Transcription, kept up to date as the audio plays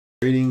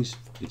Greetings,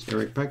 it's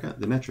Eric Bakker,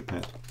 the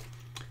Naturopath.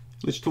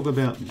 Let's talk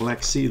about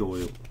black seed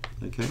oil,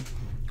 okay?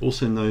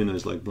 Also known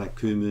as like black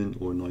cumin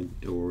or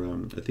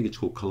I think it's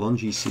called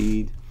kalonji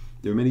seed.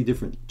 There are many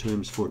different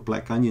terms for it.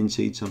 Black onion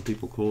seed, some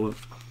people call it.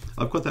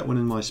 I've got that one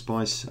in my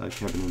spice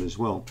cabinet as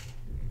well.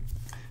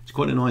 It's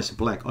quite a nice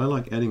black. I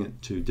like adding it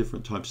to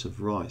different types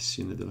of rice,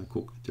 that I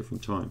cook at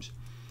different times.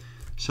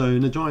 So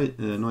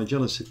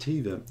Nigella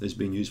sativa has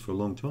been used for a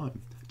long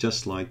time,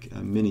 just like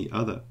many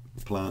other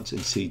plants and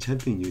seeds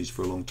have been used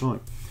for a long time.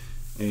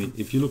 And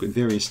if you look at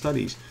various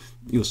studies,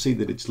 you'll see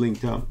that it's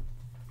linked up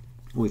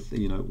with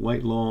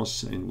weight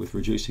loss and with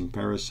reducing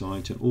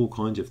parasites and all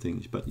kinds of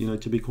things. But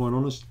to be quite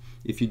honest,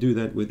 if you do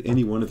that with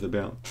any one of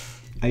about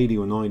 80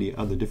 or 90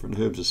 other different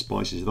herbs or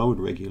spices that I would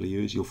regularly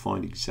use, you'll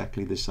find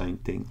exactly the same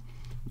thing.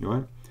 All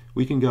right?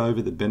 We can go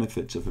over the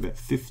benefits of about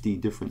 50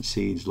 different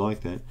seeds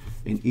like that,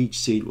 and each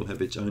seed will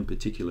have its own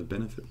particular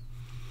benefit.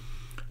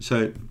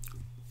 So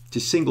to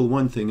single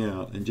one thing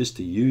out and just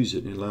to use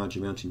it in large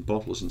amounts in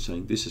bottles and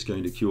saying this is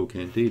going to cure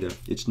Candida,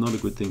 it's not a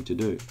good thing to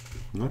do.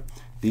 Right?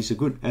 These are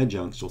good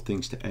adjuncts or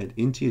things to add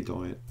into your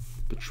diet,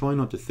 but try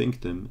not to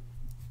think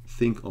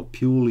of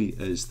purely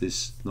as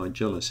this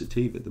Nigella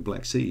sativa, the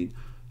black seed,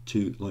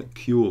 to like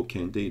cure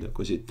Candida,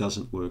 because it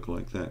doesn't work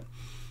like that.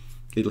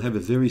 It'll have a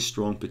very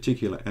strong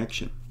particular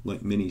action,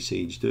 like many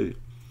seeds do.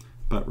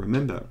 But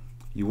remember,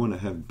 you want to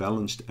have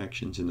balanced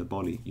actions in the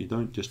body. You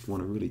don't just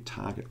want to really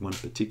target one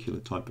particular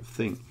type of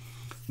thing.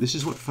 This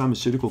is what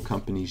pharmaceutical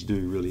companies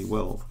do really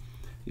well,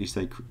 is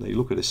they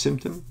look at a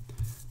symptom,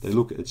 they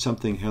look at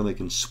something, how they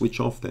can switch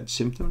off that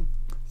symptom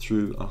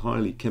through a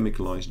highly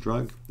chemicalized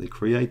drug. They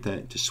create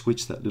that to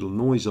switch that little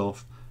noise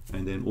off,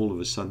 and then all of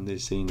a sudden they're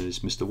seen as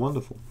Mr.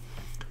 Wonderful.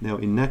 Now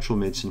in natural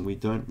medicine, we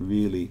don't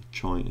really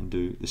try and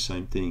do the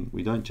same thing.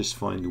 We don't just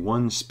find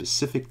one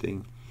specific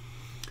thing.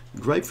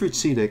 Grapefruit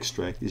seed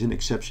extract is an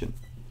exception.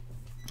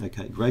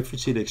 Okay, grapefruit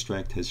seed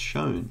extract has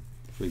shown,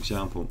 for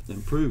example,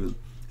 and proven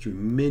through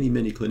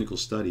many clinical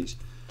studies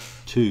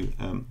to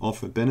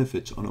offer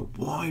benefits on a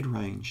wide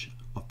range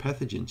of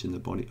pathogens in the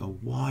body, a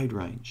wide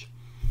range.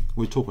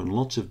 We're talking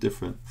lots of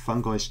different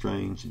fungi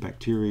strains,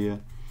 bacteria,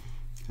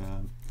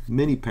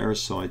 many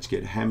parasites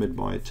get hammered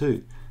by it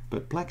too.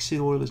 But black seed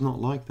oil is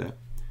not like that.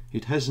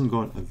 It hasn't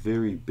got a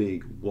very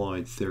big,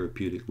 wide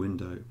therapeutic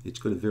window. It's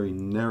got a very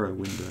narrow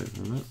window.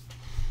 All right?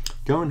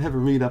 Go and have a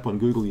read up on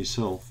Google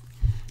yourself,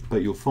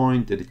 but you'll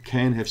find that it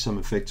can have some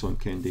effects on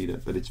Candida,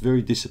 but it's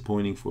very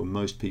disappointing for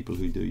most people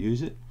who do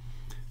use it.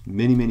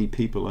 Many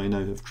people I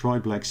know have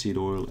tried black seed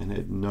oil and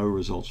had no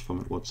results from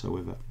it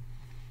whatsoever,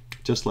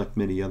 just like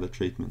many other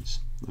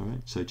treatments. All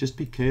right? So just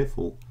be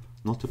careful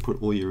not to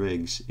put all your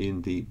eggs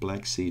in the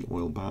black seed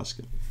oil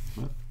basket.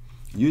 Right?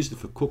 Use it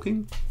for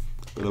cooking,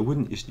 but I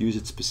wouldn't just use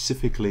it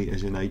specifically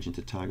as an agent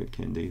to target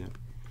Candida.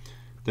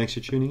 Thanks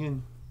for tuning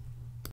in.